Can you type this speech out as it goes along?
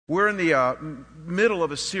We're in the middle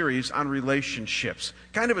of a series on relationships.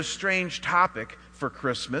 Kind of a strange topic for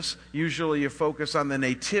Christmas. Usually you focus on the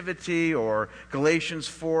nativity or Galatians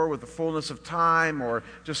 4 with the fullness of time or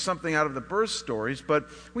just something out of the birth stories. But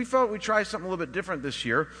we felt we'd try something a little bit different this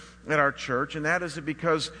year at our church, and that is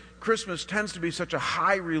because Christmas tends to be such a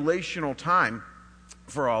high relational time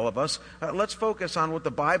for all of us. Let's focus on what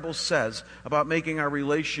the Bible says about making our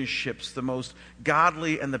relationships the most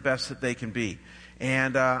godly and the best that they can be.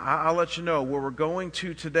 And I'll let you know where we're going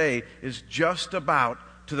to today is just about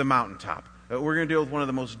to the mountaintop. We're going to deal with one of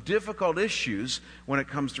the most difficult issues when it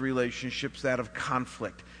comes to relationships, that of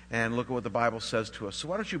conflict. And look at what the Bible says to us. So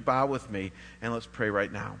why don't you bow with me and let's pray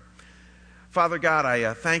right now. Father God,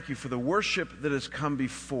 I thank you for the worship that has come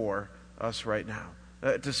before us right now.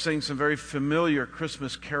 To sing some very familiar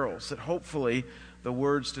Christmas carols that hopefully the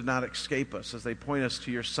words did not escape us as they point us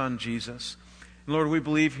to your Son, Jesus. And Lord, we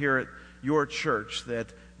believe here at your church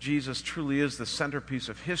that Jesus truly is the centerpiece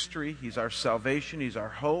of history. He's our salvation. He's our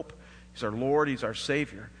hope. He's our Lord. He's our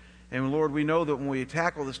Savior. And Lord, we know that when we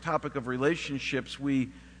tackle this topic of relationships,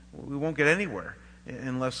 we won't get anywhere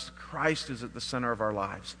unless Christ is at the center of our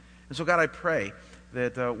lives. And so God, I pray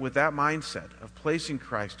that with that mindset of placing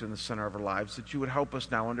Christ in the center of our lives, that you would help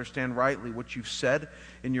us now understand rightly what you've said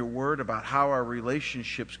in your word about how our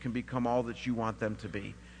relationships can become all that you want them to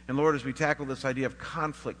be. And Lord, as we tackle this idea of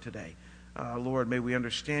conflict today, Lord, may we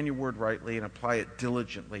understand your word rightly and apply it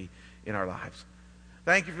diligently in our lives.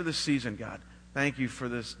 Thank you for this season, God. Thank you for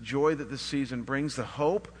this joy that this season brings, the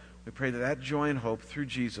hope. We pray that that joy and hope through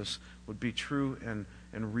Jesus would be true and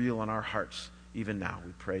real in our hearts even now.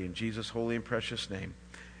 We pray in Jesus' holy and precious name.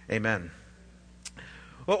 Amen.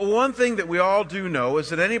 Well, one thing that we all do know is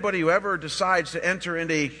that anybody who ever decides to enter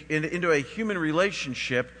into a human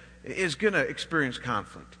relationship is going to experience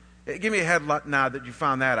conflict. Give me a head nod that you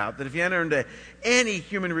found that out, that if you enter into any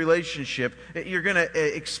human relationship, you're going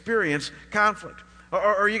to experience conflict.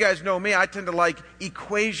 Or you guys know me, I tend to like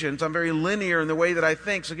equations. I'm very linear in the way that I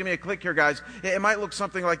think. So give me a click here, guys. It might look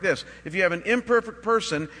something like this. If you have an imperfect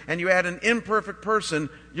person and you add an imperfect person,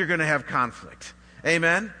 you're going to have conflict.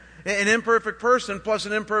 Amen? An imperfect person plus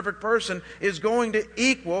an imperfect person is going to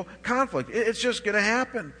equal conflict. It's just going to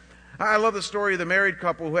happen. I love the story of the married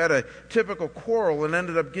couple who had a typical quarrel and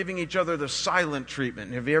ended up giving each other the silent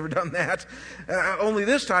treatment. Have you ever done that? Only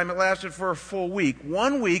this time it lasted for a full week.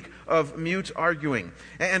 1 week of mute arguing.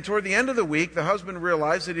 And toward the end of the week, the husband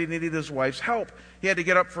realized that he needed his wife's help. He had to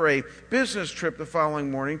get up for a business trip the following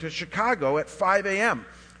morning to Chicago at 5 a.m.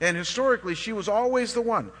 And historically, she was always the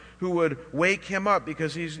one who would wake him up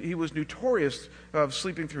because he was notorious of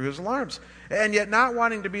sleeping through his alarms. And yet, not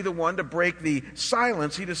wanting to be the one to break the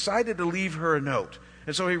silence, he decided to leave her a note.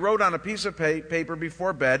 And so he wrote on a piece of paper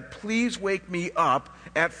before bed, "Please wake me up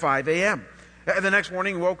at 5 a.m." The next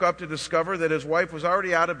morning, he woke up to discover that his wife was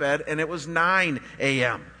already out of bed, and it was 9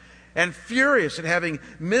 a.m. And furious at having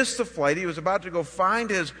missed the flight, he was about to go find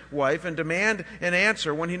his wife and demand an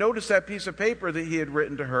answer when he noticed that piece of paper that he had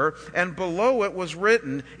written to her, and below it was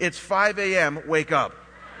written, "It's 5 a.m., wake up."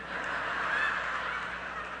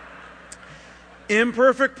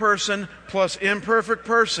 Imperfect person plus imperfect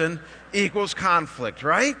person equals conflict,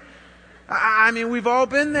 right? I mean, we've all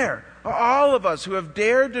been there. All of us who have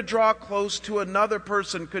dared to draw close to another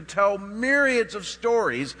person could tell myriads of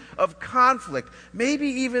stories of conflict, maybe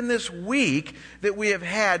even this week, that we have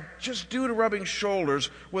had just due to rubbing shoulders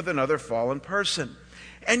with another fallen person.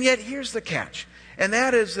 And yet here's the catch, and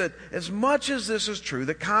that is that as much as this is true,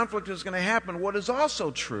 that conflict is going to happen, what is also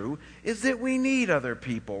true is that we need other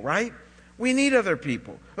people, right? We need other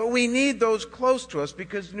people. We need those close to us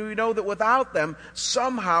because we know that without them,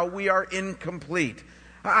 somehow we are incomplete.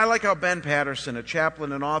 I like how Ben Patterson, a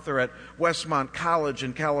chaplain and author at Westmont College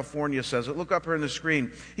in California, says it. Look up here on the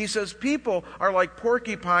screen. He says, people are like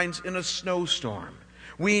porcupines in a snowstorm.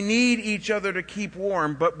 We need each other to keep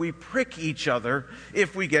warm, but we prick each other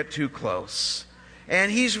if we get too close.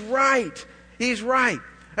 And he's right. He's right.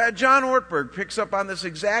 John Ortberg picks up on this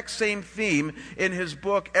exact same theme in his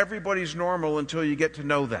book, Everybody's Normal Until You Get to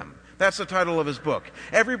Know Them. That's the title of his book.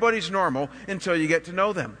 Everybody's normal until you get to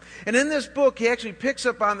know them. And in this book, he actually picks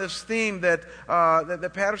up on this theme that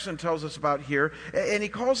Patterson tells us about here, and he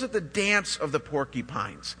calls it the dance of the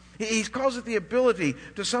porcupines. He calls it the ability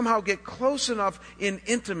to somehow get close enough in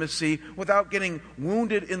intimacy without getting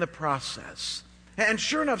wounded in the process. And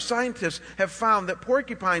sure enough, scientists have found that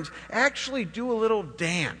porcupines actually do a little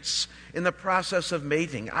dance in the process of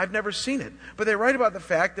mating. I've never seen it, but they write about the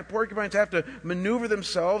fact that porcupines have to maneuver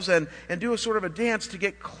themselves and do a sort of a dance to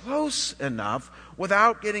get close enough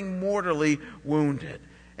without getting mortally wounded.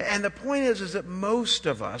 And the point is that most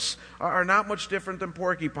of us are not much different than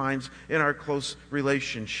porcupines in our close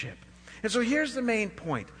relationship. And so here's the main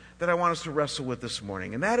point that I want us to wrestle with this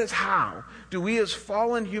morning, and that is, how do we as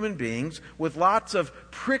fallen human beings with lots of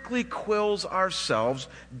prickly quills ourselves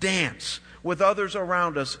dance with others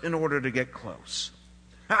around us in order to get close?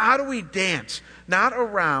 How do we dance, not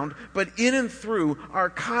around, but in and through our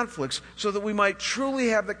conflicts, so that we might truly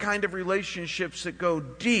have the kind of relationships that go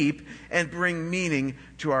deep and bring meaning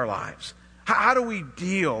to our lives? How do we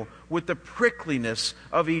deal with the prickliness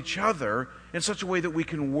of each other in such a way that we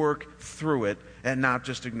can work through it and not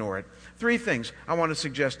just ignore it? 3 things I want to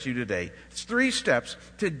suggest to you today. It's 3 steps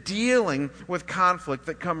to dealing with conflict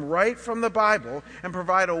that come right from the Bible and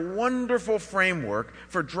provide a wonderful framework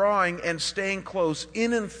for drawing and staying close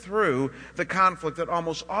in and through the conflict that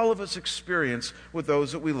almost all of us experience with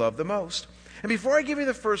those that we love the most. And before I give you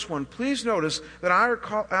the first one, please notice that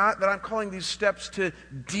I'm calling these steps to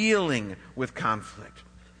dealing with conflict.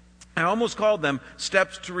 I almost called them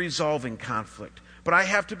steps to resolving conflict. But I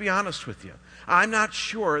have to be honest with you. I'm not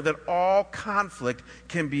sure that all conflict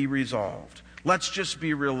can be resolved. Let's just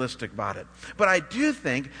be realistic about it. But I do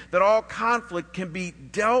think that all conflict can be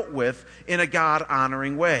dealt with in a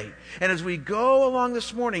God-honoring way. And as we go along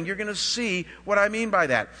this morning, you're going to see what I mean by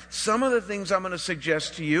that. Some of the things I'm going to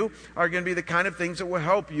suggest to you are going to be the kind of things that will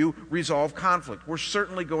help you resolve conflict. We're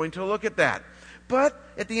certainly going to look at that. But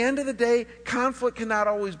at the end of the day, conflict cannot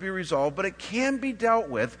always be resolved, but it can be dealt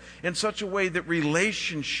with in such a way that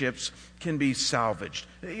relationships can be salvaged.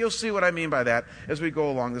 You'll see what I mean by that as we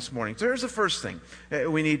go along this morning. So here's the first thing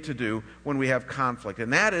we need to do when we have conflict,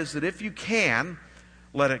 and that is that if you can,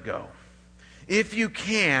 let it go. If you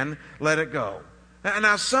can, let it go.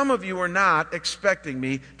 Now, some of you are not expecting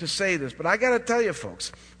me to say this, but I got to tell you,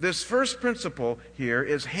 folks, this first principle here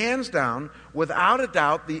is hands down, without a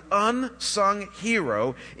doubt, the unsung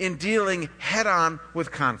hero in dealing head-on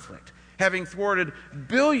with conflict, having thwarted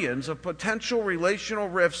billions of potential relational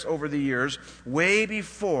rifts over the years, way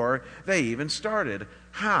before they even started.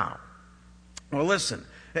 How? Well, listen,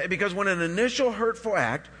 because when an initial hurtful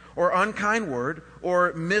act or unkind word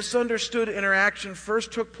or misunderstood interaction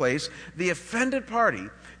first took place, the offended party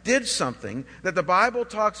did something that the Bible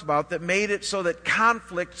talks about that made it so that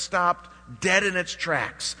conflict stopped dead in its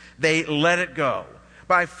tracks. They let it go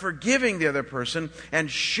by forgiving the other person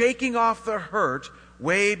and shaking off the hurt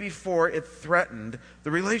way before it threatened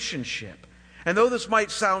the relationship. And though this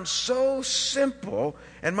might sound so simple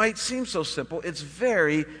and might seem so simple, it's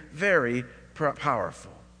very, very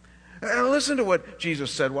powerful. Listen to what Jesus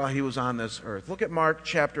said while he was on this earth. Look at Mark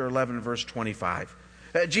chapter 11, verse 25.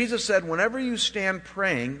 Jesus said, whenever you stand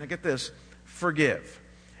praying, now get this, forgive.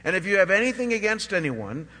 And if you have anything against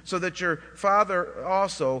anyone, so that your Father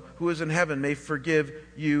also, who is in heaven, may forgive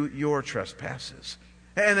you your trespasses.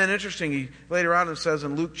 And then interesting, later on it says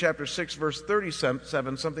in Luke chapter 6, verse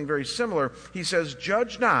 37, something very similar. He says,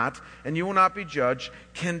 judge not, and you will not be judged.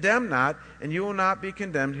 Condemn not, and you will not be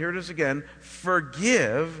condemned. Here it is again.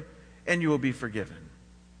 Forgive, and you will be forgiven.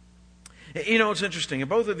 You know, it's interesting. In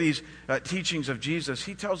both of these teachings of Jesus,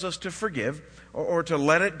 he tells us to forgive or to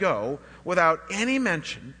let it go without any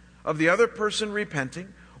mention of the other person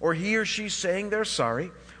repenting or he or she saying they're sorry,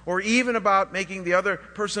 or even about making the other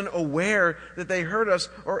person aware that they hurt us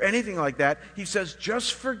or anything like that. He says,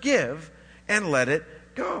 just forgive and let it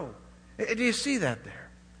go. Do you see that there?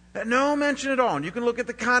 No mention at all, and you can look at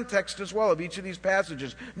the context as well of each of these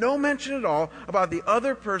passages. No mention at all about the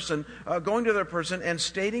other person, going to the other person and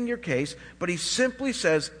stating your case, but he simply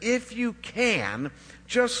says, if you can,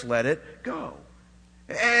 just let it go.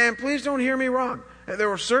 And please don't hear me wrong. There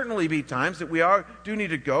will certainly be times that we do need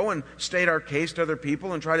to go and state our case to other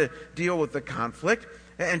people and try to deal with the conflict.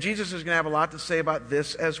 And Jesus is going to have a lot to say about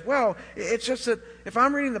this as well. It's just that if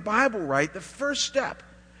I'm reading the Bible right, the first step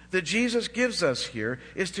that Jesus gives us here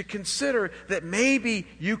is to consider that maybe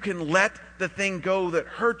you can let the thing go that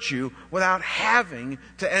hurt you without having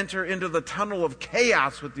to enter into the tunnel of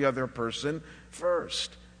chaos with the other person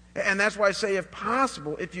first. And that's why I say, if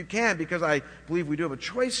possible, if you can, because I believe we do have a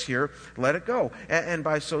choice here, let it go. And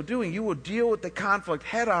by so doing, you will deal with the conflict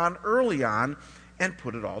head on, early on, and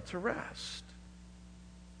put it all to rest.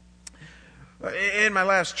 In my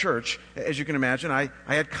last church, as you can imagine, I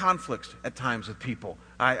had conflicts at times with people.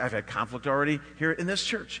 I've had conflict already here in this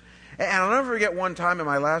church. And I'll never forget one time in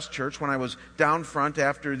my last church when I was down front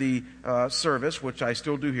after the service, which I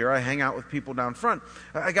still do here. I hang out with people down front.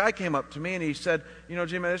 A guy came up to me and he said, you know,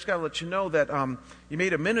 Jim, I just got to let you know that you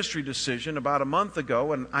made a ministry decision about a month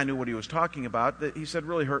ago, and I knew what he was talking about, that he said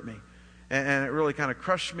really hurt me. And it really kind of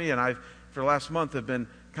crushed me, and I've, for the last month, have been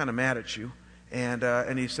kind of mad at you.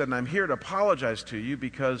 And he said, and I'm here to apologize to you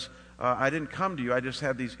because I didn't come to you. I just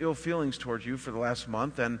had these ill feelings towards you for the last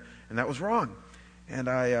month, and that was wrong. And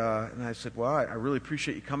I said, well, I really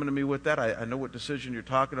appreciate you coming to me with that. I know what decision you're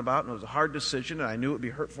talking about, and it was a hard decision, and I knew it would be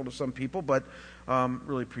hurtful to some people, but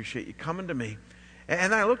really appreciate you coming to me.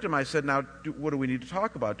 And I looked at him, I said, now, what do we need to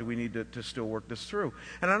talk about? Do we need to still work this through?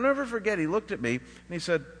 And I'll never forget, he looked at me, and he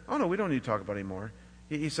said, oh, no, we don't need to talk about it anymore.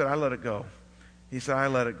 He said, I let it go. He said, I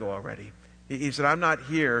let it go already. He said, I'm not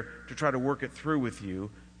here to try to work it through with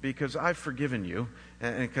you because I've forgiven you,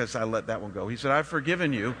 and because I let that one go. He said, I've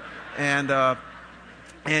forgiven you, and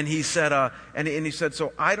he said, he said,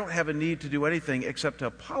 so I don't have a need to do anything except to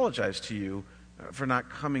apologize to you for not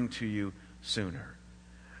coming to you sooner.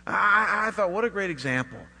 I thought, what a great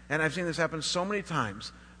example. And I've seen this happen so many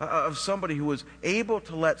times of somebody who was able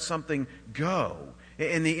to let something go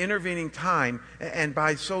in the intervening time, and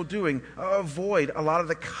by so doing, avoid a lot of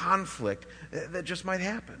the conflict that just might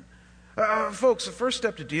happen. Folks, the first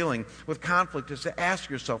step to dealing with conflict is to ask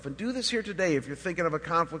yourself, and do this here today if you're thinking of a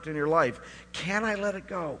conflict in your life, can I let it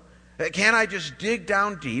go? Can I just dig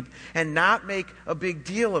down deep and not make a big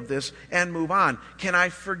deal of this and move on? Can I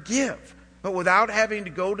forgive, but without having to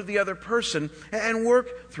go to the other person and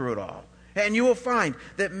work through it all? And you will find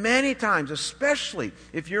that many times, especially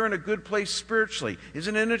if you're in a good place spiritually,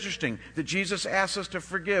 isn't it interesting that Jesus asks us to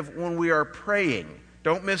forgive when we are praying?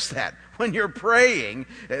 Don't miss that. When you're praying,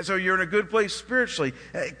 so you're in a good place spiritually,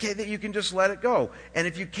 that you can just let it go. And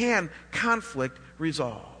if you can, conflict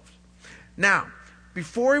resolved. Now,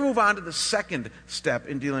 before we move on to the second step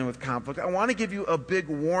in dealing with conflict, I want to give you a big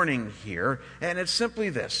warning here, and it's simply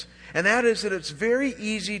this. And that is that it's very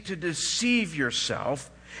easy to deceive yourself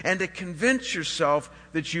and to convince yourself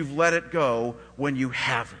that you've let it go when you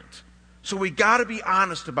haven't. So we got to be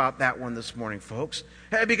honest about that one this morning, folks.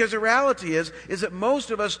 Because the reality is that most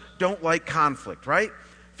of us don't like conflict, right?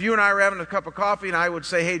 If you and I were having a cup of coffee and I would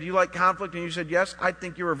say, hey, do you like conflict? And you said yes, I'd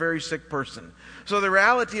think you're a very sick person. So the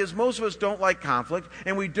reality is most of us don't like conflict,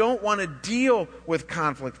 and we don't want to deal with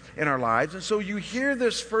conflict in our lives. And so you hear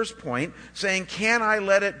this first point saying, can I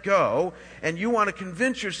let it go? And you want to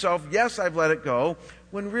convince yourself, yes, I've let it go,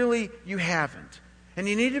 when really you haven't. And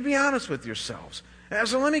you need to be honest with yourselves.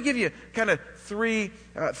 So let me give you kind of three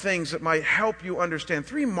things that might help you understand,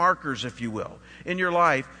 three markers, if you will, in your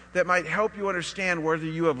life that might help you understand whether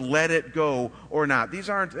you have let it go or not. These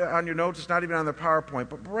aren't on your notes, it's not even on the PowerPoint,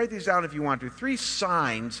 but write these down if you want to. Three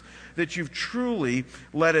signs that you've truly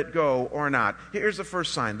let it go or not. Here's the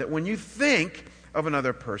first sign, that when you think of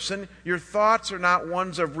another person, your thoughts are not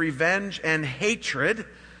ones of revenge and hatred,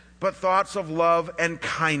 but thoughts of love and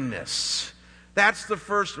kindness. That's the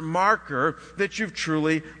first marker that you've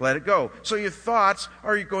truly let it go. So your thoughts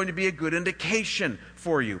are going to be a good indication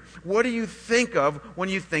for you. What do you think of when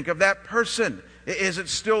you think of that person? Is it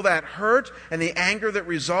still that hurt and the anger that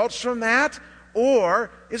results from that? Or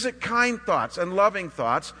is it kind thoughts and loving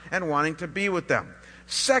thoughts and wanting to be with them?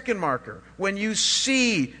 Second marker, when you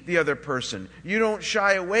see the other person, you don't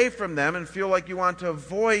shy away from them and feel like you want to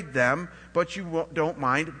avoid them, but you don't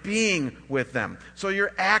mind being with them. So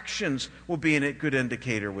your actions will be a good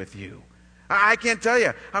indicator with you. I can't tell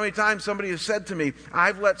you how many times somebody has said to me,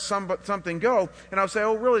 I've let something go, and I'll say,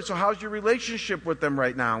 oh really, so how's your relationship with them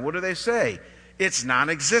right now? What do they say? It's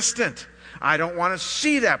non-existent. I don't want to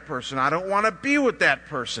see that person. I don't want to be with that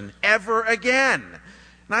person ever again.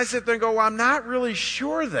 And I sit there and go, well, I'm not really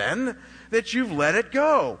sure then that you've let it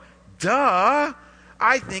go. Duh,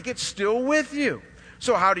 I think it's still with you.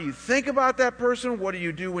 So how do you think about that person? What do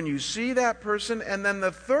you do when you see that person? And then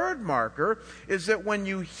the third marker is that when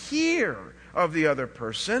you hear of the other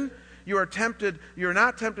person, you're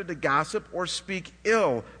not tempted to gossip or speak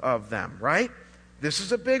ill of them, right? This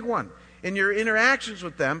is a big one. In your interactions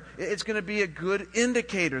with them, it's going to be a good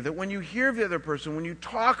indicator that when you hear of the other person, when you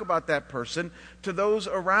talk about that person to those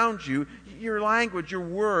around you, your language, your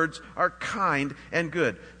words are kind and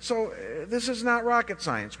good. So this is not rocket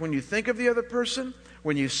science. When you think of the other person,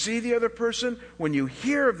 when you see the other person, when you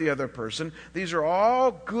hear of the other person, these are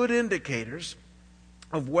all good indicators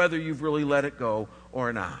of whether you've really let it go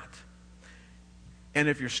or not. And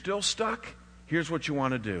if you're still stuck, here's what you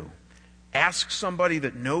want to do. Ask somebody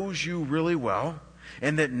that knows you really well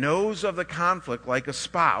and that knows of the conflict like a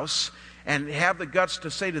spouse, and have the guts to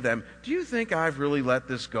say to them, do you think I've really let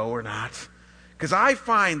this go or not? Because I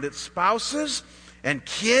find that spouses and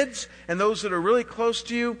kids and those that are really close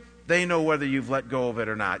to you, they know whether you've let go of it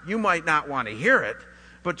or not. You might not want to hear it,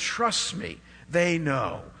 but trust me, they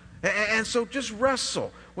know. And so just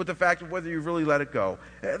wrestle with the fact of whether you've really let it go.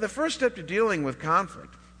 The first step to dealing with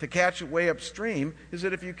conflict to catch it way upstream is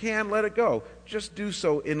that if you can, let it go. Just do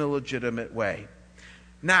so in a legitimate way.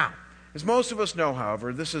 Now, as most of us know,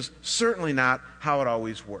 however, this is certainly not how it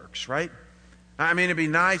always works, right? I mean, it'd be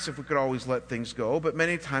nice if we could always let things go, but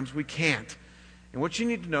many times we can't. And what you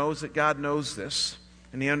need to know is that God knows this,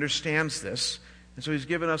 and He understands this. And so He's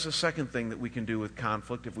given us a second thing that we can do with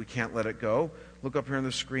conflict if we can't let it go. Look up here on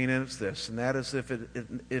the screen, and it's this. And that is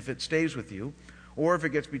if it stays with you, or if it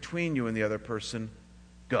gets between you and the other person,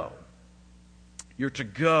 go. You're to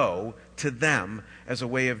go to them as a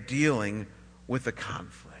way of dealing with the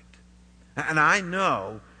conflict. And I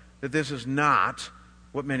know that this is not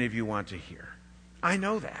what many of you want to hear. I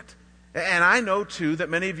know that. And I know, too, that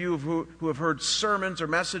many of you who have heard sermons or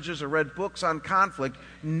messages or read books on conflict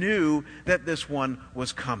knew that this one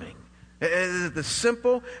was coming. The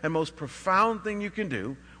simple and most profound thing you can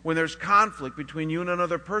do when there's conflict between you and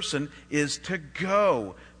another person is to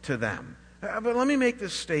go to them. But let me make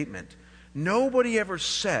this statement. Nobody ever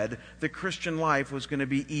said the Christian life was going to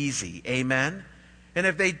be easy. Amen? And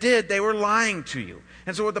if they did, they were lying to you.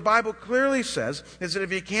 And so what the Bible clearly says is that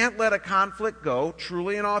if you can't let a conflict go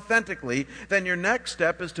truly and authentically, then your next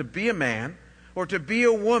step is to be a man or to be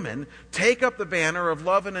a woman, take up the banner of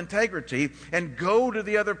love and integrity, and go to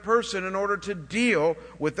the other person in order to deal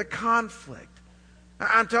with the conflict.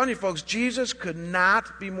 I'm telling you, folks, Jesus could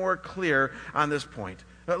not be more clear on this point.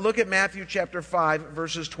 Look at Matthew chapter 5,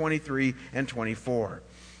 verses 23 and 24.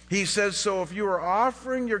 He says, "So if you are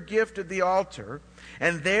offering your gift at the altar,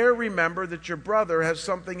 and there remember that your brother has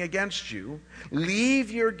something against you,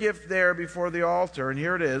 leave your gift there before the altar," and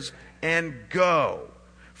here it is, "and go.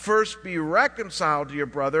 First be reconciled to your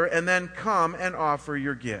brother, and then come and offer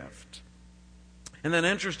your gift." And then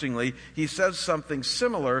interestingly, he says something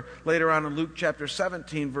similar later on in Luke chapter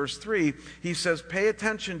 17, verse 3. He says, "Pay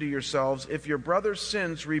attention to yourselves. If your brother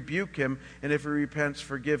sins, rebuke him, and if he repents,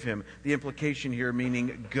 forgive him." The implication here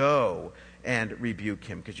meaning go and rebuke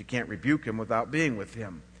him, because you can't rebuke him without being with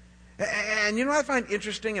him. And you know what I find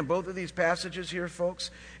interesting in both of these passages here,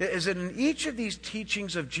 folks, is that in each of these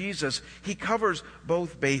teachings of Jesus, He covers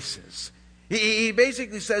both bases. He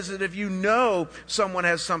basically says that if you know someone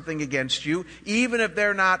has something against you, even if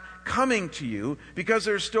they're not coming to you, because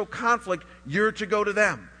there's still conflict, you're to go to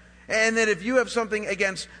them. And that if you have something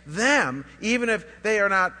against them, even if they are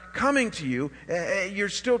not coming to you, you're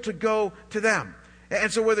still to go to them.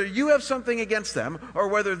 And so whether you have something against them or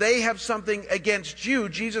whether they have something against you,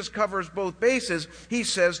 Jesus covers both bases. He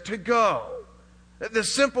says to go. The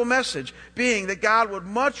simple message being that God would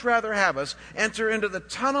much rather have us enter into the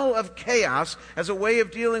tunnel of chaos as a way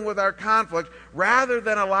of dealing with our conflict rather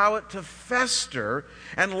than allow it to fester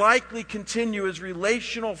and likely continue as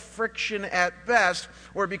relational friction at best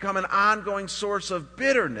or become an ongoing source of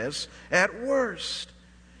bitterness at worst.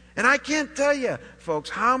 And I can't tell you,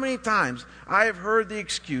 folks, how many times I have heard the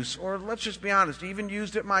excuse, or let's just be honest, even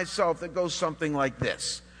used it myself, that goes something like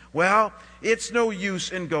this. Well, it's no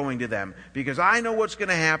use in going to them because I know what's going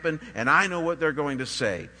to happen and I know what they're going to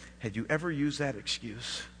say. Had you ever used that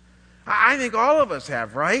excuse? I think all of us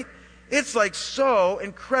have, right? It's like so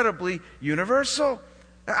incredibly universal.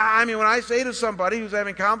 I mean, when I say to somebody who's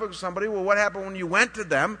having conflict with somebody, well, what happened when you went to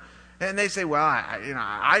them? And they say, well,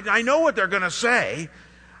 I know what they're going to say.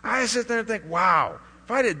 I sit there and think, wow,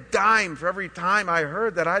 if I had a dime for every time I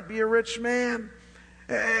heard that, I'd be a rich man.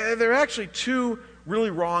 There are actually two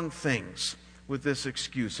really wrong things with this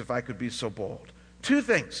excuse, if I could be so bold. Two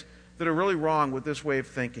things that are really wrong with this way of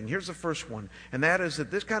thinking. Here's the first one, and that is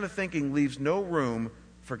that this kind of thinking leaves no room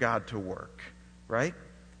for God to work, right?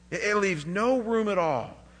 It leaves no room at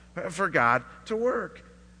all for God to work.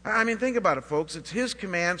 I mean, think about it, folks. It's His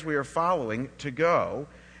commands we are following to go,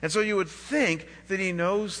 and so you would think that He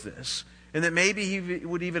knows this, and that maybe He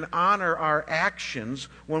would even honor our actions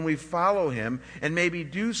when we follow Him and maybe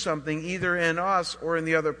do something either in us or in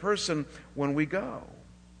the other person when we go.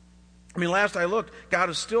 I mean, last I looked, God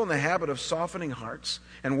is still in the habit of softening hearts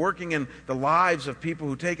and working in the lives of people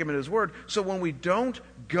who take Him at His word. So when we don't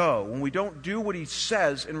go, when we don't do what He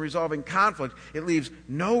says in resolving conflict, it leaves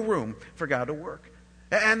no room for God to work.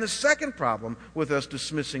 And the second problem with us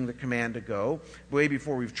dismissing the command to go way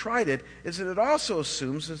before we've tried it is that it also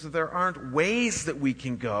assumes that there aren't ways that we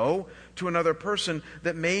can go to another person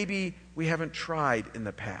that maybe we haven't tried in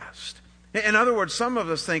the past. In other words, some of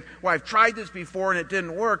us think, well, I've tried this before and it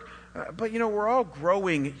didn't work. But, we're all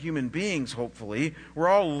growing human beings, hopefully. We're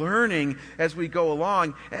all learning as we go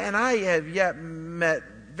along. And I have yet met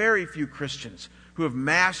very few Christians who have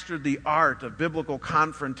mastered the art of biblical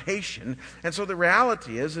confrontation. And so the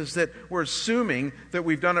reality is that we're assuming that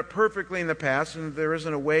we've done it perfectly in the past and that there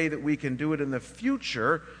isn't a way that we can do it in the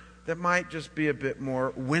future. that might just be a bit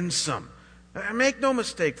more winsome. Make no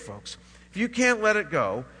mistake, folks. If you can't let it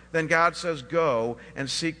go, then God says go and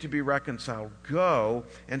seek to be reconciled. Go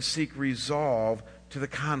and seek resolve to the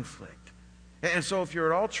conflict. And so if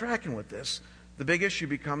you're at all tracking with this, the big issue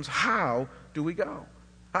becomes, how do we go?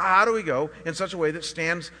 How do we go in such a way that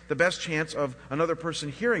stands the best chance of another person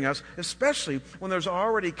hearing us, especially when there's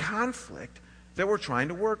already conflict that we're trying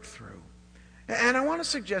to work through? And I want to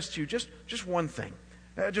suggest to you just one thing.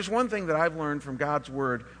 Just one thing that I've learned from God's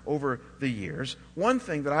Word over the years. One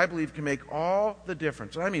thing that I believe can make all the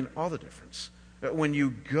difference. And I mean all the difference. When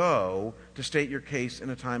you go to state your case in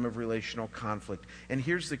a time of relational conflict. And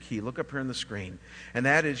here's the key. Look up here on the screen. And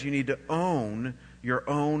that is, you need to own your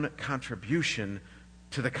own contribution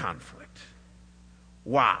to the conflict.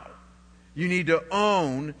 Wow. You need to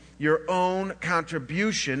own your own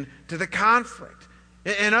contribution to the conflict.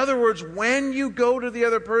 In other words, when you go to the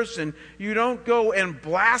other person, you don't go and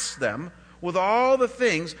blast them with all the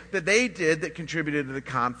things that they did that contributed to the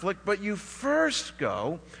conflict, but you first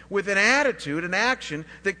go with an attitude, an action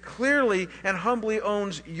that clearly and humbly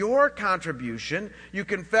owns your contribution. You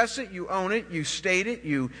confess it, you own it, you state it,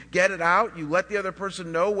 you get it out, you let the other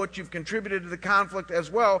person know what you've contributed to the conflict as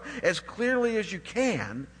well, as clearly as you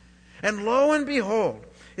can. And lo and behold,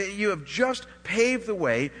 you have just paved the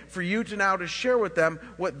way for you to now to share with them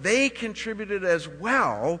what they contributed as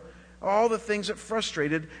well, all the things that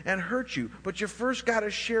frustrated and hurt you. But you first got to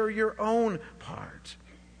share your own part.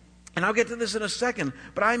 And I'll get to this in a second,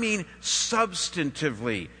 but I mean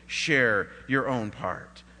substantively share your own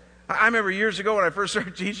part. I remember years ago when I first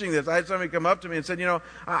started teaching this, I had somebody come up to me and said,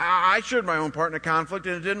 I shared my own part in a conflict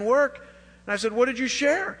and it didn't work. And I said, what did you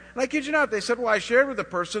share? And I kid you not, they said, well, I shared with the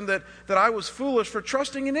person that I was foolish for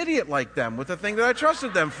trusting an idiot like them with the thing that I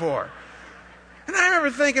trusted them for. And I remember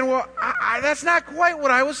thinking, well, that's not quite what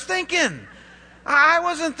I was thinking. I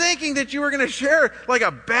wasn't thinking that you were going to share like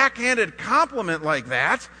a backhanded compliment like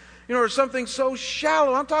that, or something so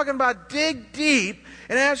shallow. I'm talking about dig deep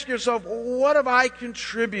and ask yourself, what have I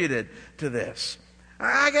contributed to this?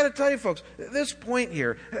 I got to tell you, folks, this point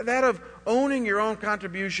here, that of owning your own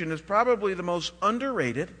contribution, is probably the most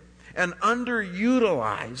underrated and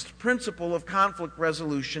underutilized principle of conflict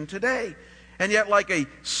resolution today. And yet, like a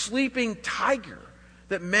sleeping tiger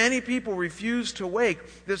that many people refuse to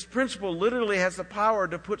wake, this principle literally has the power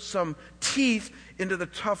to put some teeth into the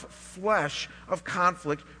tough flesh of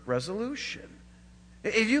conflict resolution.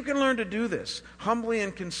 If you can learn to do this humbly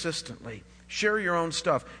and consistently, share your own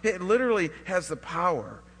stuff, it literally has the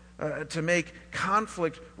power to make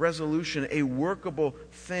conflict resolution a workable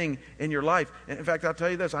thing in your life. In fact, I'll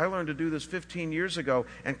tell you this, I learned to do this 15 years ago,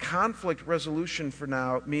 and conflict resolution for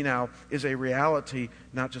me now is a reality,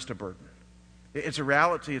 not just a burden. It's a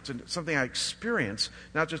reality, it's something I experience,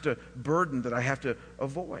 not just a burden that I have to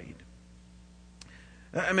avoid.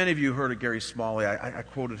 Many of you heard of Gary Smalley. I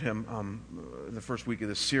quoted him in the first week of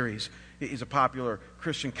this series. He's a popular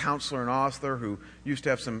Christian counselor and author who used to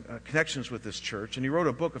have some connections with this church. And he wrote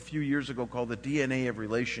a book a few years ago called The DNA of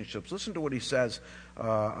Relationships. Listen to what he says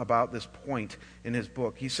about this point in his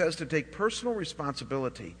book. He says to take personal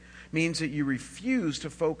responsibility means that you refuse to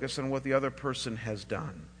focus on what the other person has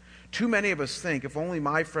done. Too many of us think, if only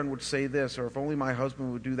my friend would say this, or if only my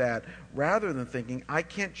husband would do that, rather than thinking, I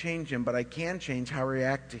can't change him, but I can change how I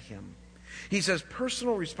react to him. He says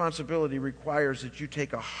personal responsibility requires that you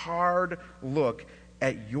take a hard look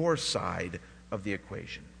at your side of the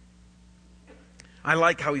equation. I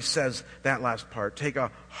like how he says that last part. Take a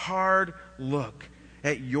hard look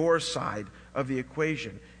at your side of the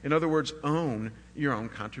equation. In other words, own your own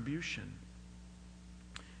contribution.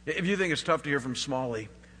 If you think it's tough to hear from Smalley,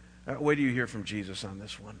 wait till you hear from Jesus on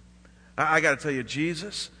this one. I got to tell you,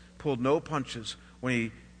 Jesus pulled no punches when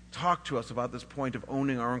he talked to us about this point of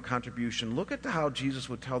owning our own contribution. Look at how Jesus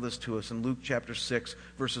would tell this to us in Luke chapter 6,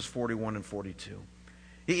 verses 41 and 42.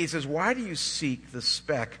 He says, why do you seek the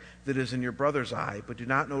speck that is in your brother's eye, but do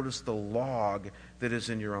not notice the log that is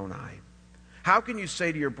in your own eye? How can you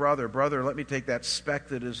say to your brother, brother, let me take that speck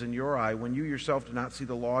that is in your eye, when you yourself do not see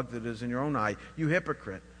the log that is in your own eye? You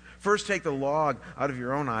hypocrite. First take the log out of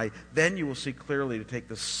your own eye, then you will see clearly to take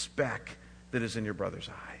the speck that is in your brother's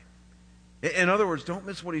eye. In other words, don't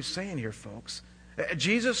miss what he's saying here, folks.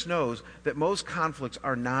 Jesus knows that most conflicts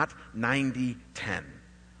are not 90-10.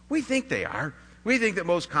 We think they are. We think that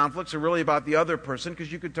most conflicts are really about the other person,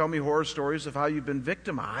 because you could tell me horror stories of how you've been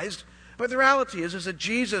victimized. But the reality is that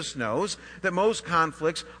Jesus knows that most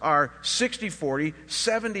conflicts are 60-40,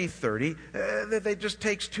 70-30, that it just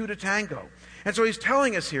takes two to tango. And so he's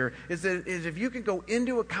telling us here is that if you can go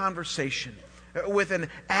into a conversation with an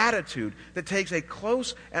attitude that takes a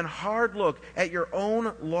close and hard look at your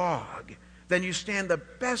own log, then you stand the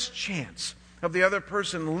best chance of the other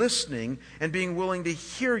person listening and being willing to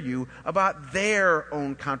hear you about their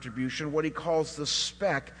own contribution, what he calls the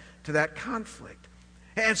speck to that conflict.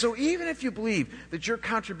 And so even if you believe that your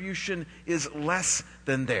contribution is less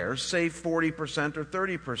than theirs, say 40% or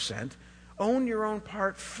 30%, own your own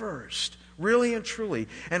part first, really and truly,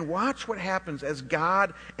 and watch what happens as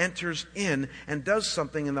God enters in and does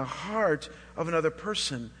something in the heart of another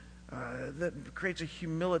person that creates a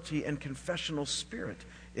humility and confessional spirit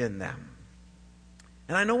in them.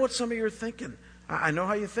 And I know what some of you are thinking. I know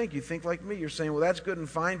how you think. You think like me. You're saying, well, that's good and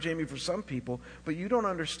fine, Jamie, for some people, but you don't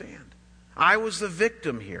understand. I was the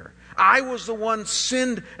victim here. I was the one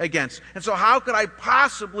sinned against. And so how could I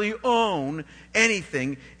possibly own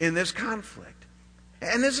anything in this conflict?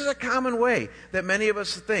 And this is a common way that many of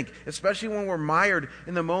us think, especially when we're mired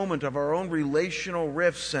in the moment of our own relational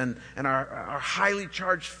rifts and our highly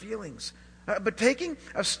charged feelings. But taking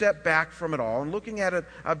a step back from it all and looking at it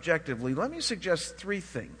objectively, let me suggest three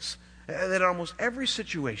things that in almost every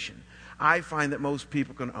situation I find that most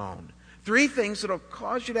people can own. Three things that will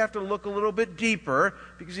cause you to have to look a little bit deeper,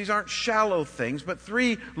 because these aren't shallow things, but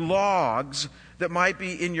three logs that might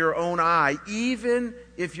be in your own eye, even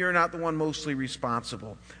if you're not the one mostly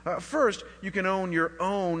responsible. First, you can own your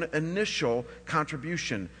own initial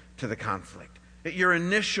contribution to the conflict. Your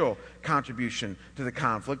initial contribution to the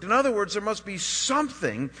conflict. In other words, there must be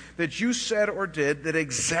something that you said or did that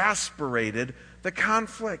exasperated the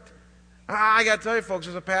conflict. I got to tell you, folks,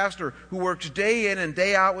 as a pastor who works day in and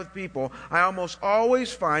day out with people, I almost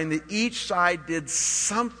always find that each side did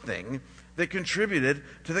something that contributed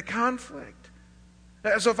to the conflict.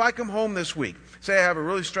 So if I come home this week, say I have a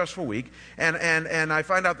really stressful week, and I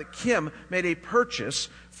find out that Kim made a purchase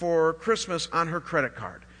for Christmas on her credit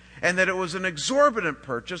card, and that it was an exorbitant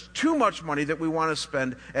purchase, too much money that we want to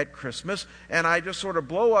spend at Christmas, and I just sort of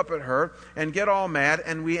blow up at her and get all mad,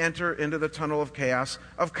 and we enter into the tunnel of chaos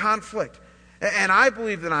of conflict. And I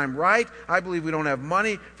believe that I'm right. I believe we don't have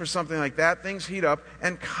money for something like that. Things heat up,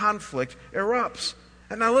 and conflict erupts.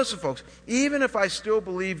 And now listen, folks, even if I still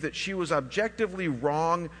believe that she was objectively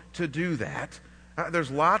wrong to do that,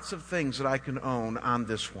 there's lots of things that I can own on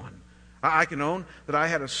this one. I can own that I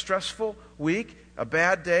had a stressful week, a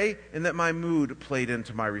bad day, and that my mood played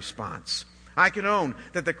into my response. I can own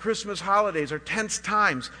that the Christmas holidays are tense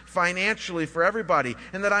times financially for everybody,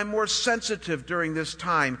 and that I'm more sensitive during this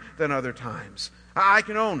time than other times. I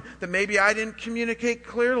can own that maybe I didn't communicate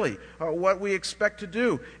clearly what we expect to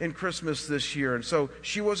do in Christmas this year, and so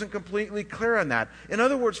she wasn't completely clear on that. In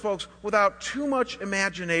other words, folks, without too much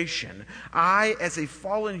imagination, I, as a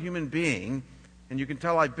fallen human being, and you can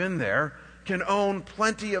tell I've been there, can own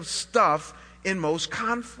plenty of stuff in most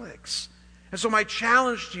conflicts. And so my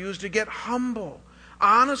challenge to you is to get humble.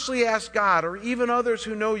 Honestly ask God, or even others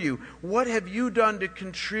who know you, what have you done to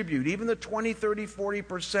contribute, even the 20, 30,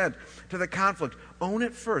 40% to the conflict? Own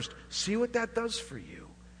it first. See what that does for you.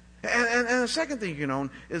 And the second thing you can own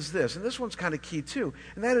is this, and this one's kind of key too,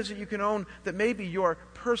 and that is that you can own that maybe your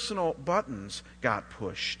personal buttons got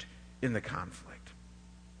pushed in the conflict.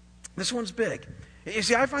 This one's big. You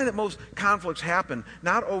see, I find that most conflicts happen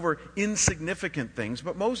not over insignificant things,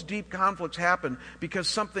 but most deep conflicts happen because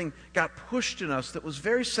something got pushed in us that was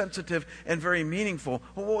very sensitive and very meaningful,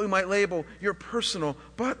 or what we might label your personal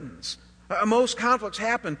buttons. Most conflicts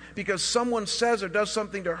happen because someone says or does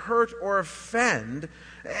something to hurt or offend,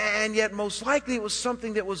 and yet most likely it was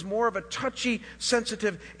something that was more of a touchy,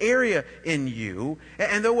 sensitive area in you,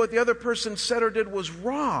 and though what the other person said or did was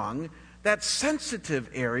wrong, that sensitive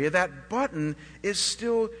area, that button, is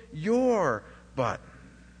still your button.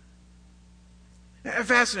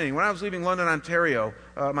 Fascinating. When I was leaving London, Ontario,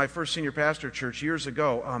 my first senior pastor church years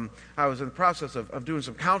ago, I was in the process of doing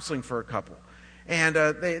some counseling for a couple. And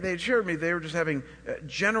they shared with me they were just having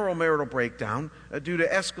general marital breakdown due to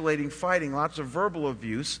escalating fighting, lots of verbal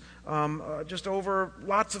abuse, just over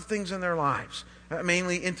lots of things in their lives,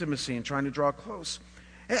 mainly intimacy and trying to draw close.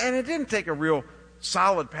 And it didn't take a real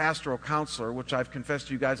solid pastoral counselor, which I've confessed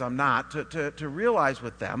to you guys I'm not, to realize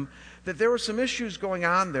with them that there were some issues going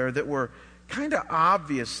on there that were kind of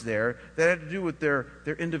obvious there that had to do with their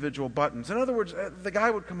individual buttons. In other words, the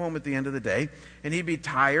guy would come home at the end of the day, and he'd be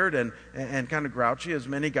tired and kind of grouchy, as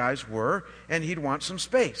many guys were, and he'd want some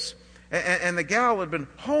space. And the gal had been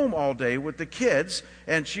home all day with the kids,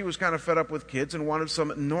 and she was kind of fed up with kids and wanted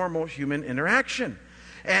some normal human interaction.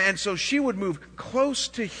 And so she would move close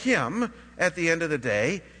to him at the end of the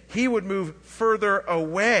day. he would move further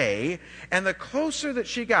away. And the closer that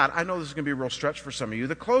she got, I know this is going to be a real stretch for some of you,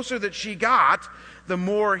 the closer that she got, the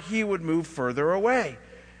more he would move further away.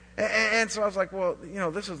 And so I was like, well,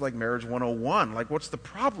 this is like marriage 101. Like, what's the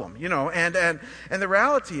problem? And the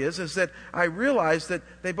reality is that I realized that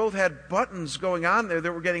they both had buttons going on there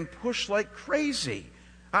that were getting pushed like crazy.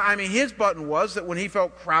 I mean, his button was that when he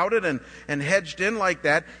felt crowded and hedged in like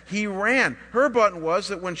that, he ran. Her button was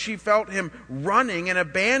that when she felt him running and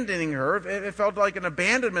abandoning her, it felt like an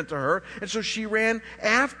abandonment to her, and so she ran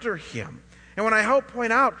after him. And when I helped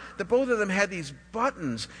point out that both of them had these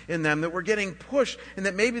buttons in them that were getting pushed, and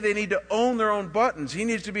that maybe they need to own their own buttons. He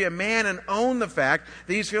needs to be a man and own the fact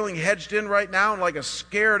that he's feeling hedged in right now and like a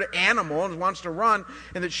scared animal and wants to run,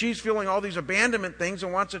 and that she's feeling all these abandonment things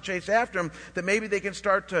and wants to chase after him, that maybe they can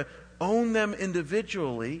start to own them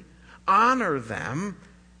individually, honor them,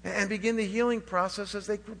 and begin the healing process as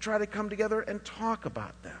they try to come together and talk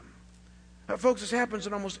about them. Folks, this happens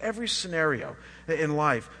in almost every scenario in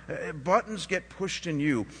life. Buttons get pushed in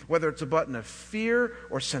you, whether it's a button of fear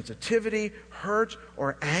or sensitivity, hurt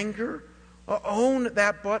or anger. Own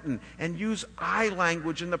that button and use I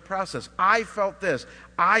language in the process. I felt this.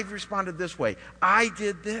 I've responded this way. I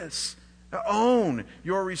did this. Own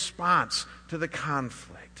your response to the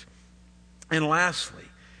conflict. And lastly,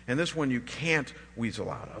 and this one you can't weasel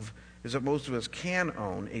out of, is that most of us can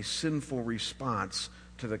own a sinful response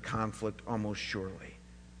to the conflict almost surely.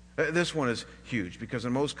 This one is huge because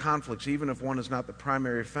in most conflicts, even if one is not the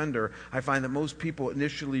primary offender, I find that most people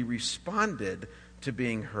initially responded to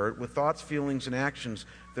being hurt with thoughts, feelings, and actions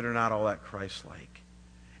that are not all that Christ-like.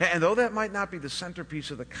 And though that might not be the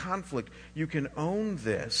centerpiece of the conflict, you can own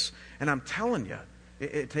this, and I'm telling you,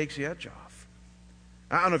 it takes the edge off.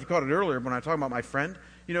 I don't know if you caught it earlier when I talked about my friend,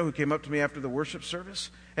 who came up to me after the worship service.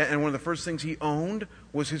 And one of the first things he owned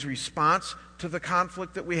was his response to the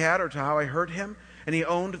conflict that we had or to how I hurt him. And he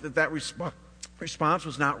owned that response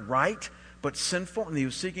was not right, but sinful, and he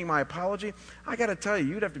was seeking my apology. I got to tell you,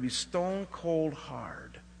 you'd have to be stone cold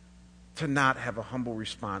hard to not have a humble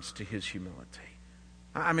response to his humility.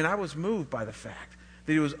 I mean, I was moved by the fact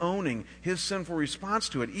that he was owning his sinful response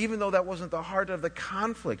to it, even though that wasn't the heart of the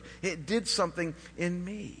conflict. It did something in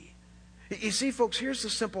me. You see, folks, here's the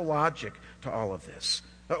simple logic to all of this.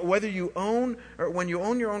 Whether you own, or when you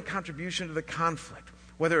own your own contribution to the conflict,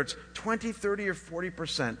 whether it's 20, 30, or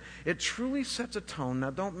 40%, it truly sets a tone,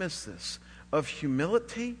 now don't miss this, of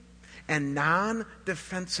humility and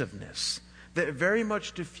non-defensiveness that very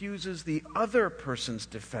much diffuses the other person's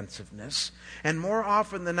defensiveness and more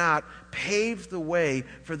often than not paves the way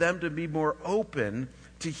for them to be more open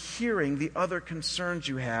to hearing the other concerns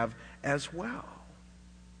you have as well.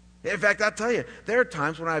 In fact, I'll tell you, there are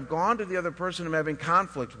times when I've gone to the other person I'm having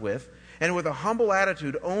conflict with, and with a humble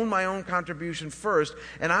attitude, own my own contribution first,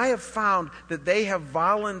 and I have found that they have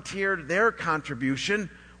volunteered their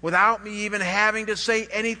contribution without me even having to say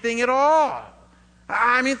anything at all.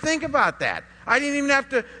 I mean, think about that. I didn't even have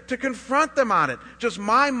to confront them on it. Just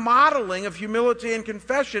my modeling of humility and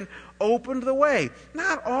confession opened the way.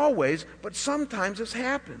 Not always, but sometimes this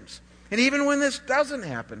happens. And even when this doesn't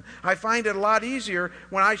happen, I find it a lot easier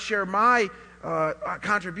when I share my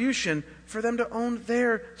contribution for them to own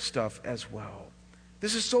their stuff as well.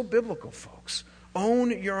 This is so biblical, folks.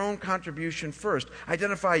 Own your own contribution first.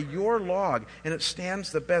 Identify your log, and it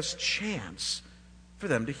stands the best chance for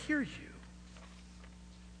them to hear you.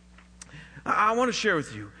 I want to share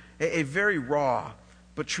with you a very raw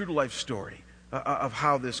but true-to-life story of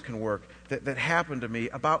how this can work that happened to me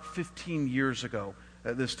about 15 years ago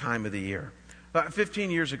at this time of the year. 15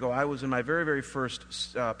 years ago, I was in my very, very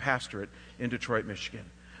first pastorate in Detroit, Michigan.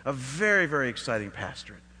 A very, very exciting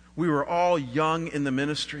pastorate. We were all young in the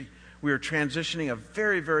ministry. We were transitioning a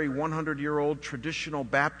very, very 100-year-old traditional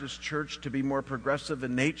Baptist church to be more progressive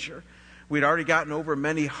in nature. We'd already gotten over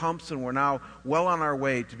many humps and were now well on our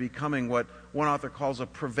way to becoming what one author calls a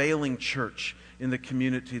prevailing church in the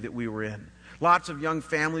community that we were in. Lots of young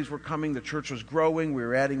families were coming. The church was growing. We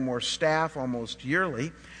were adding more staff almost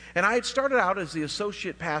yearly. And I had started out as the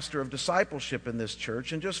associate pastor of discipleship in this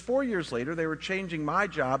church, and just 4 years later, they were changing my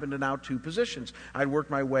job into now 2 positions. I'd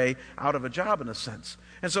worked my way out of a job in a sense.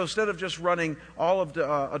 And so instead of just running all of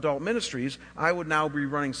the adult ministries, I would now be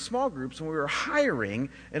running small groups, and we were hiring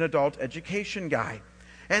an adult education guy.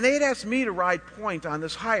 And they had asked me to ride point on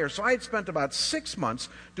this hire, so I had spent about 6 months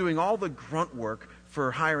doing all the grunt work for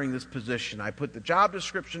hiring this position. I put the job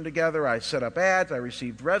description together, I set up ads, I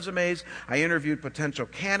received resumes, I interviewed potential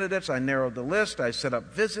candidates, I narrowed the list, I set up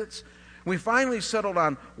visits. We finally settled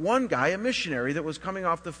on one guy, a missionary that was coming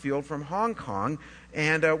off the field from Hong Kong,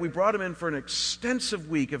 and we brought him in for an extensive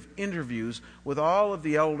week of interviews with all of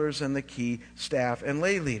the elders and the key staff and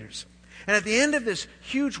lay leaders. And at the end of this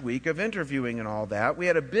huge week of interviewing and all that, we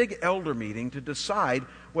had a big elder meeting to decide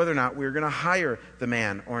whether or not we were going to hire the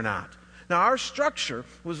man or not. Now, our structure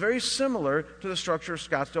was very similar to the structure of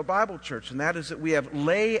Scottsdale Bible Church, and that is that we have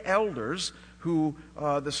lay elders who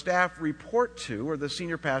the staff report to, or the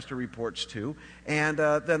senior pastor reports to, and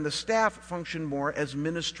then the staff function more as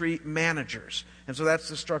ministry managers. And so that's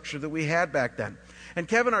the structure that we had back then. And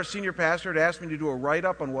Kevin, our senior pastor, had asked me to do a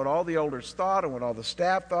write-up on what all the elders thought and what all the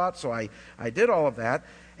staff thought, so I did all of that.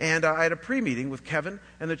 And I had a pre-meeting with Kevin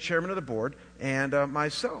and the chairman of the board and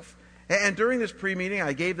myself. And during this pre-meeting,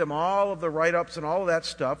 I gave them all of the write-ups and all of that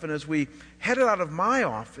stuff. And as we headed out of my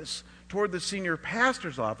office toward the senior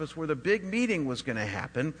pastor's office where the big meeting was going to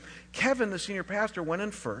happen, Kevin, the senior pastor, went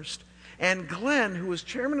in first. And Glenn, who was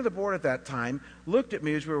chairman of the board at that time, looked at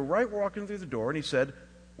me as we were right walking through the door, and he said,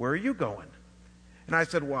 "Where are you going?" And I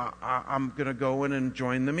said, "Well, I'm going to go in and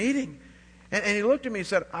join the meeting." And he looked at me and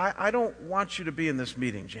said, I don't want you to be in this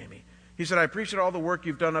meeting, Jamie. He said, "I appreciate all the work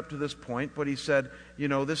you've done up to this point, but," he said,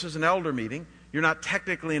 "this is an elder meeting. You're not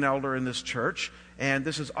technically an elder in this church, and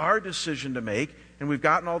this is our decision to make, and we've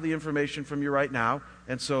gotten all the information from you right now,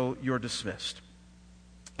 and so you're dismissed."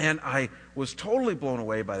 And I was totally blown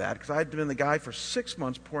away by that, because I had been the guy for 6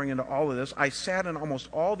 months pouring into all of this. I sat in almost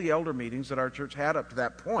all the elder meetings that our church had up to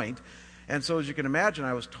that point, and so as you can imagine,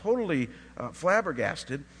 I was totally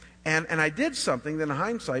flabbergasted. And I did something that in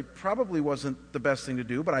hindsight probably wasn't the best thing to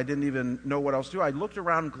do, but I didn't even know what else to do. I looked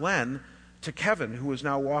around Glenn to Kevin, who was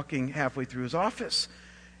now walking halfway through his office.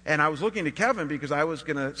 And I was looking to Kevin because I was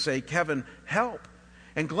going to say, "Kevin, help."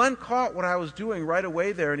 And Glenn caught what I was doing right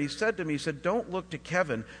away there, and he said to me, "Don't look to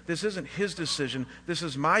Kevin. This isn't his decision. This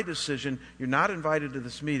is my decision. You're not invited to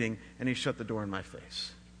this meeting." And he shut the door in my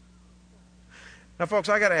face. Now, folks,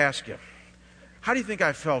 I got to ask you, how do you think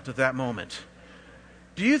I felt at that moment?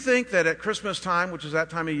 Do you think that at Christmas time, which is that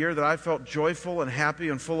time of year, that I felt joyful and happy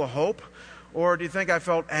and full of hope? Or do you think I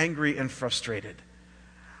felt angry and frustrated?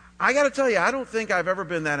 I got to tell you, I don't think I've ever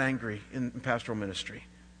been that angry in pastoral ministry.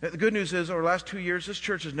 The good news is, over the last 2 years, this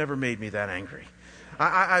church has never made me that angry.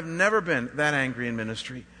 I've never been that angry in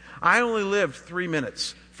ministry. I only lived 3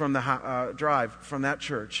 minutes from the drive from that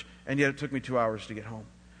church, and yet it took me 2 hours to get home.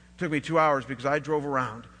 It took me 2 hours because I drove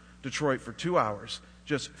around Detroit for 2 hours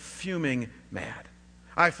just fuming mad.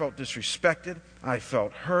 I felt disrespected. I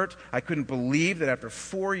felt hurt. I couldn't believe that after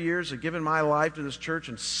 4 years of giving my life to this church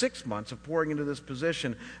and 6 months of pouring into this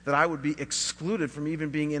position, that I would be excluded from even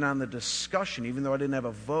being in on the discussion, even though I didn't have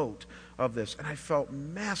a vote of this. And I felt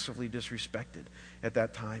massively disrespected at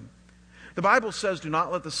that time. The Bible says, "Do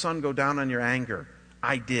not let the sun go down on your anger."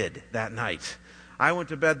 I did that night. I went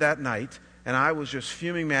to bed that night, and I was just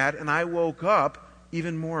fuming mad, and I woke up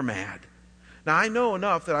even more mad. Now, I know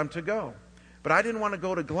enough that I'm to go. But I didn't want to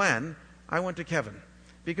go to Glenn. I went to Kevin,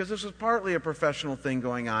 because this was partly a professional thing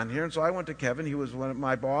going on here. And so I went to Kevin. He was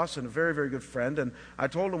my boss and a very, very good friend. And I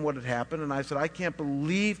told him what had happened. And I said, "I can't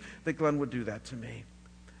believe that Glenn would do that to me."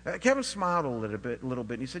 Kevin smiled a little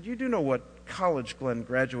bit. And he said, "You do know what college Glenn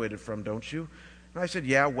graduated from, don't you?" And I said,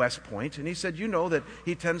 "Yeah, West Point." And he said, "You know that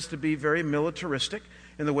he tends to be very militaristic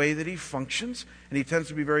in the way that he functions, and he tends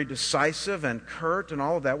to be very decisive and curt and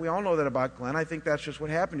all of that. We all know that about Glenn. I think that's just what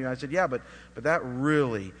happened to you." I said, "Yeah, but that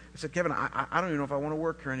really..." I said, "Kevin, I don't even know if I want to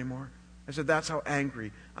work here anymore." I said, "That's how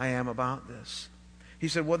angry I am about this." He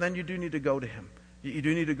said, "Well, then you do need to go to him. You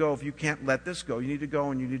do need to go. If you can't let this go, you need to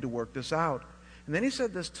go and you need to work this out." And then he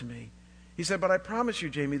said this to me. He said, "But I promise you,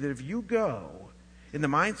 Jamie, that if you go in the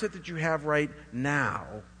mindset that you have right now,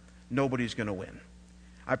 nobody's going to win.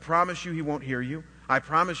 I promise you he won't hear you. I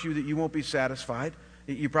promise you that you won't be satisfied.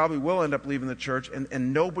 You probably will end up leaving the church,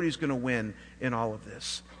 and nobody's going to win in all of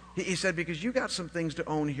this." He said, "Because you got some things to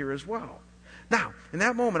own here as well." Now, in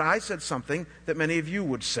that moment, I said something that many of you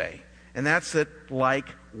would say, and that's that, like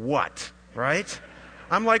what, right?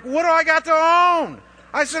 I'm like, what do I got to own?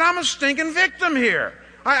 I said, I'm a stinking victim here.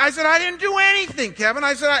 I said, I didn't do anything, Kevin.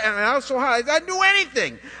 I said, and I was so hot, I didn't do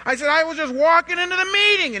anything. I said, I was just walking into the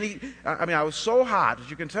meeting. And I was so hot, as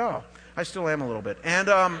you can tell. I still am a little bit. And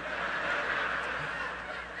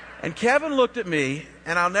Kevin looked at me,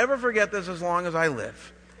 and I'll never forget this as long as I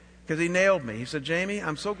live, because he nailed me. He said, "Jamie,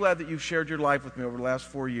 I'm so glad that you've shared your life with me over the last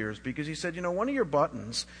 4 years," because he said, one of your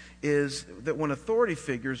buttons is that when authority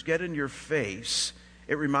figures get in your face,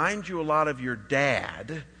 it reminds you a lot of your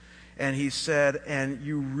dad. And he said, and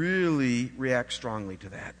you really react strongly to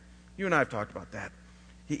that. You and I have talked about that.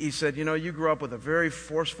 He said, you grew up with a very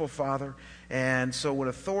forceful father, and so when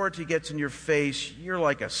authority gets in your face, you're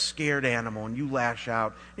like a scared animal, and you lash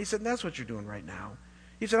out. And he said, and that's what you're doing right now.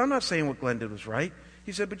 He said, I'm not saying what Glenn did was right.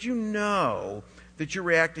 He said, but you know that you're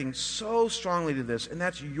reacting so strongly to this, and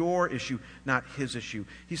that's your issue, not his issue.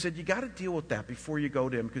 He said, you got to deal with that before you go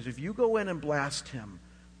to him, because if you go in and blast him,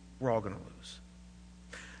 we're all going to lose.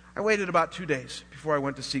 I waited about 2 days before I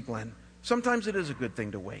went to see Glenn. Sometimes it is a good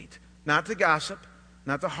thing to wait, not to gossip,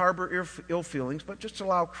 not to harbor ill feelings, but just to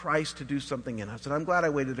allow Christ to do something in us. And I'm glad I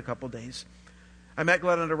waited a couple days. I met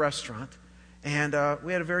Glenn at a restaurant, and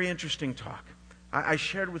we had a very interesting talk. I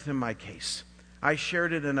shared with him my case. I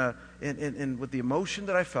shared it with the emotion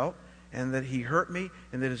that I felt, and that he hurt me,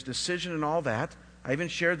 and that his decision and all that. I even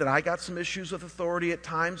shared that I got some issues with authority at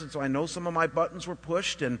times, and so I know some of my buttons were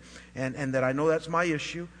pushed, and that I know that's my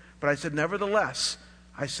issue. But I said, nevertheless,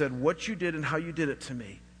 I said, what you did and how you did it to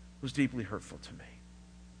me was deeply hurtful to me.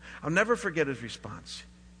 I'll never forget his response.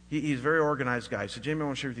 He's a very organized guy. He said, Jamie, I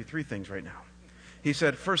want to share with you 3 things right now. He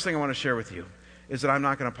said, first thing I want to share with you is that I'm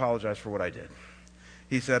not going to apologize for what I did.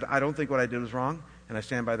 He said, I don't think what I did was wrong, and I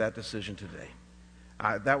stand by that decision today.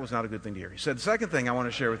 That was not a good thing to hear. He said, the second thing I want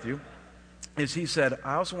to share with you is, he said,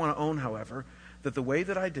 I also want to own, however, that the way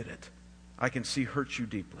that I did it, I can see hurts you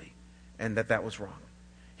deeply, and that was wrong.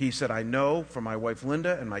 He said, I know from my wife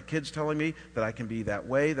Linda and my kids telling me that I can be that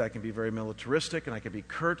way, that I can be very militaristic, and I can be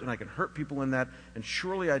curt, and I can hurt people in that, and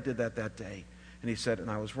surely I did that day. And he said, and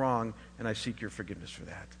I was wrong, and I seek your forgiveness for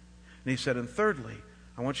that. And he said, and thirdly,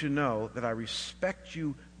 I want you to know that I respect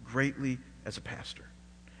you greatly as a pastor,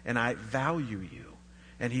 and I value you.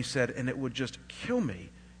 And he said, and it would just kill me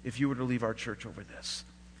if you were to leave our church over this.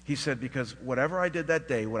 He said, because whatever I did that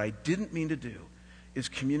day, what I didn't mean to do is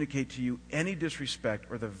communicate to you any disrespect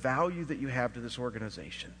or the value that you have to this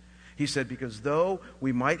organization. He said, because though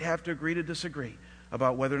we might have to agree to disagree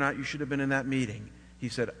about whether or not you should have been in that meeting, he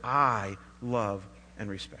said, I love and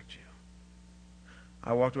respect you.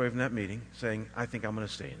 I walked away from that meeting saying, I think I'm going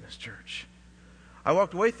to stay in this church. I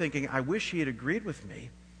walked away thinking, I wish he had agreed with me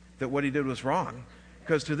that what he did was wrong,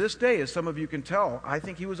 because to this day, as some of you can tell, I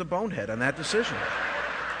think he was a bonehead on that decision.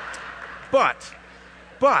 But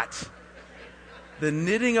the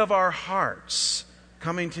knitting of our hearts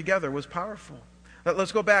coming together was powerful.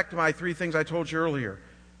 Let's go back to my 3 things I told you earlier.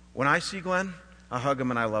 When I see Glenn, I hug him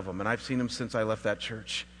and I love him, and I've seen him since I left that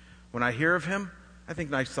church. When I hear of him, I think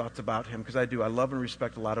nice thoughts about him, because I do. I love and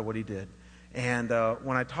respect a lot of what he did. And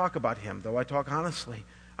when I talk about him, though I talk honestly,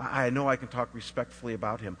 I know I can talk respectfully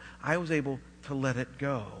about him. I was able to let it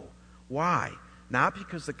go. Why? Not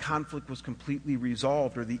because the conflict was completely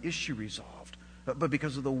resolved or the issue resolved, but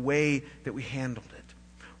because of the way that we handled it.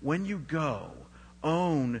 When you go,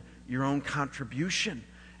 own your own contribution.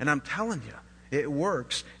 And I'm telling you, it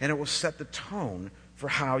works, and it will set the tone for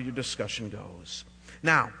how your discussion goes.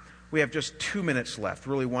 Now, we have just 2 minutes left,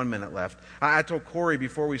 really 1 minute left. I told Corey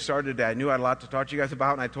before we started today, I knew I had a lot to talk to you guys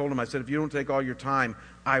about, and I told him, I said, if you don't take all your time,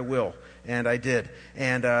 I will. And I did.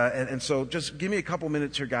 And so just give me a couple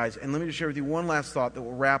minutes here, guys, and let me just share with you one last thought that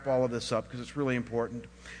will wrap all of this up, because it's really important.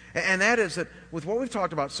 And that is that with what we've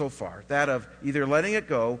talked about so far, that of either letting it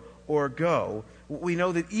go or go, we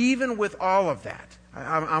know that even with all of that,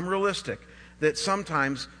 I'm realistic, that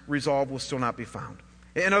sometimes resolve will still not be found.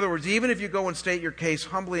 In other words, even if you go and state your case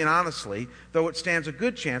humbly and honestly, though it stands a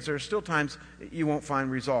good chance, there are still times you won't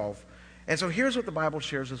find resolve. And so here's what the Bible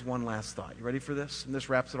shares as one last thought. You ready for this? And this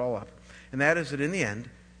wraps it all up. And that is that in the end,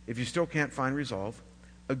 if you still can't find resolve,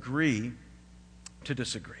 agree to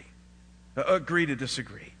disagree. Agree to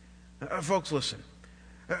disagree. Folks, listen.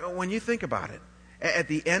 When you think about it, at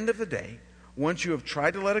the end of the day, once you have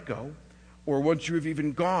tried to let it go, or once you have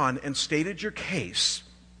even gone and stated your case,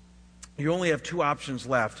 you only have 2 options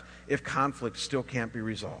left if conflict still can't be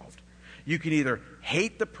resolved. You can either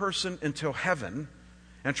hate the person until heaven,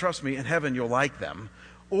 and trust me, in heaven you'll like them,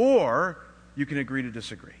 or you can agree to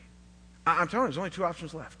disagree. I'm telling you, there's only 2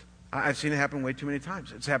 options left. I've seen it happen way too many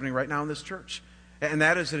times. It's happening right now in this church. And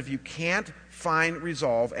that is that if you can't find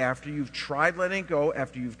resolve after you've tried letting it go,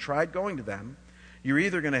 after you've tried going to them, you're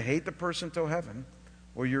either going to hate the person till heaven,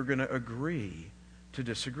 or you're going to agree to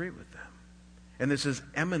disagree with them. And this is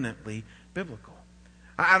eminently biblical.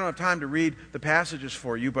 I don't have time to read the passages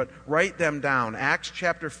for you, but write them down. Acts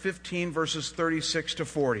chapter 15, verses 36 to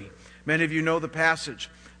 40. Many of you know the passage.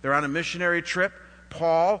 They're on a missionary trip.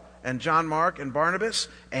 Paul and John Mark and Barnabas,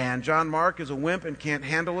 and John Mark is a wimp and can't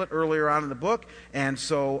handle it earlier on in the book, and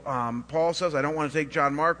so Paul says, I don't want to take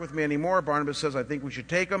John Mark with me anymore. Barnabas says, I think we should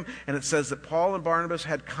take him, and it says that Paul and Barnabas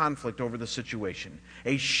had conflict over the situation.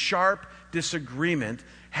 A sharp disagreement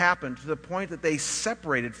happened to the point that they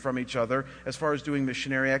separated from each other as far as doing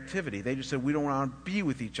missionary activity. They just said, we don't want to be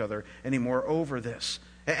with each other anymore over this.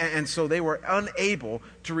 And so they were unable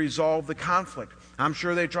to resolve the conflict. I'm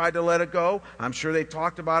sure they tried to let it go. I'm sure they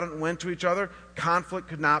talked about it and went to each other. Conflict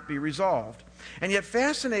could not be resolved. And yet,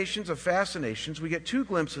 fascinations of fascinations, we get two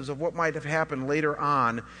glimpses of what might have happened later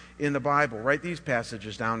on in the Bible. Write these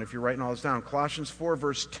passages down if you're writing all this down. Colossians 4,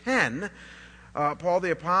 verse 10, Paul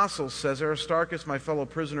the Apostle says, Aristarchus, my fellow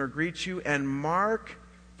prisoner, greets you, and Mark,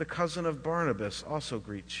 the cousin of Barnabas, also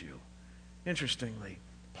greets you. Interestingly,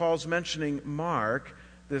 Paul's mentioning Mark,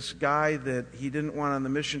 this guy that he didn't want on the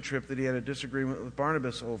mission trip that he had a disagreement with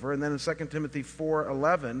Barnabas over. And then in 2 Timothy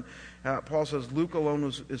 4:11, Paul says, Luke alone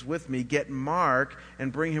is with me. Get Mark and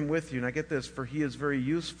bring him with you. Now get this, for he is very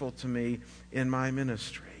useful to me in my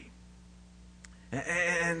ministry.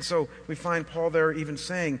 And so we find Paul there even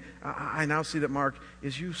saying, I now see that Mark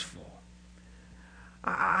is useful.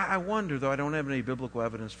 I wonder, though I don't have any biblical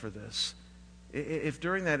evidence for this, if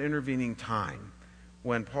during that intervening time,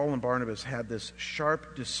 when Paul and Barnabas had this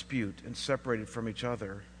sharp dispute and separated from each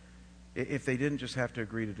other, if they didn't just have to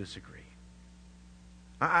agree to disagree.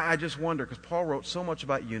 I just wonder, because Paul wrote so much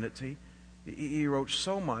about unity. He wrote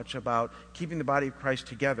so much about keeping the body of Christ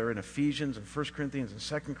together in Ephesians and 1 Corinthians and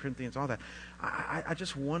 2 Corinthians, all that. I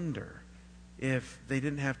just wonder if they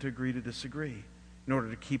didn't have to agree to disagree in order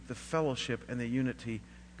to keep the fellowship and the unity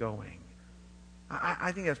going.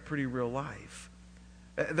 I think that's pretty real life.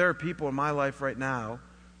 There are people in my life right now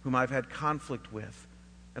whom I've had conflict with,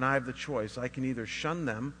 and I have the choice. I can either shun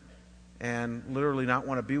them and literally not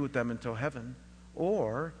want to be with them until heaven,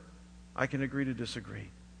 or I can agree to disagree.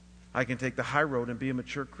 I can take the high road and be a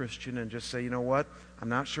mature Christian and just say, you know what, I'm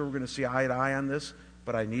not sure we're going to see eye to eye on this,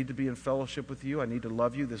 but I need to be in fellowship with you. I need to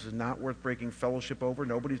love you. This is not worth breaking fellowship over.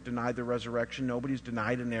 Nobody's denied the resurrection. Nobody's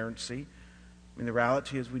denied inerrancy. I mean, the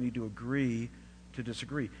reality is we need to agree to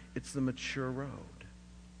disagree. It's the mature road.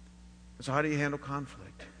 So how do you handle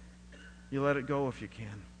conflict? You let it go if you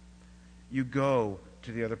can. You go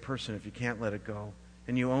to the other person if you can't let it go.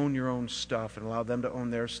 And you own your own stuff and allow them to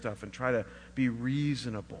own their stuff and try to be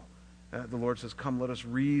reasonable. The Lord says, come, let us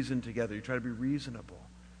reason together. You try to be reasonable.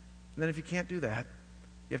 And then if you can't do that,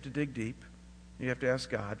 you have to dig deep. You have to ask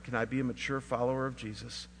God, can I be a mature follower of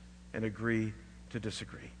Jesus and agree to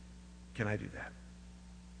disagree? Can I do that?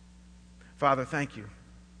 Father, thank you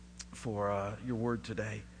for your word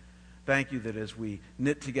today. Thank you that as we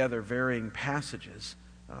knit together varying passages,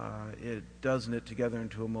 it does knit together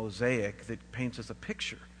into a mosaic that paints us a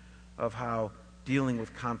picture of how dealing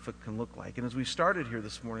with conflict can look like. And as we started here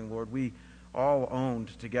this morning, Lord, we all owned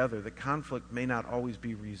together that conflict may not always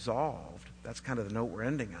be resolved. That's kind of the note we're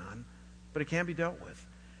ending on. But it can be dealt with.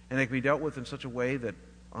 And it can be dealt with in such a way that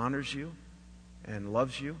honors you and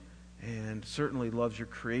loves you and certainly loves your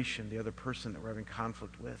creation, the other person that we're having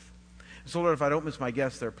conflict with. So, Lord, if I don't miss my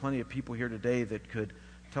guess, there are plenty of people here today that could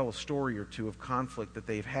tell a story or two of conflict that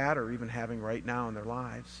they've had or even having right now in their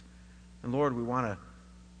lives. And, Lord, we want to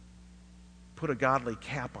put a godly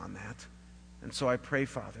cap on that. And so I pray,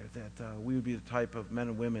 Father, that we would be the type of men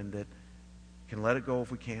and women that can let it go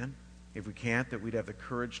if we can. If we can't, that we'd have the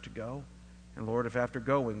courage to go. And, Lord, if after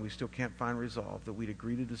going we still can't find resolve, that we'd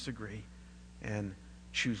agree to disagree and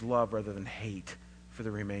choose love rather than hate for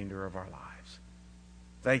the remainder of our lives.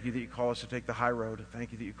 Thank you that you call us to take the high road.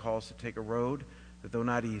 Thank you that you call us to take a road that, though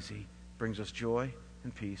not easy, brings us joy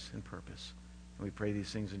and peace and purpose. And we pray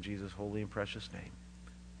these things in Jesus' holy and precious name.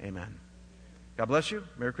 Amen. God bless you.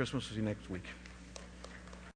 Merry Christmas. See you next week.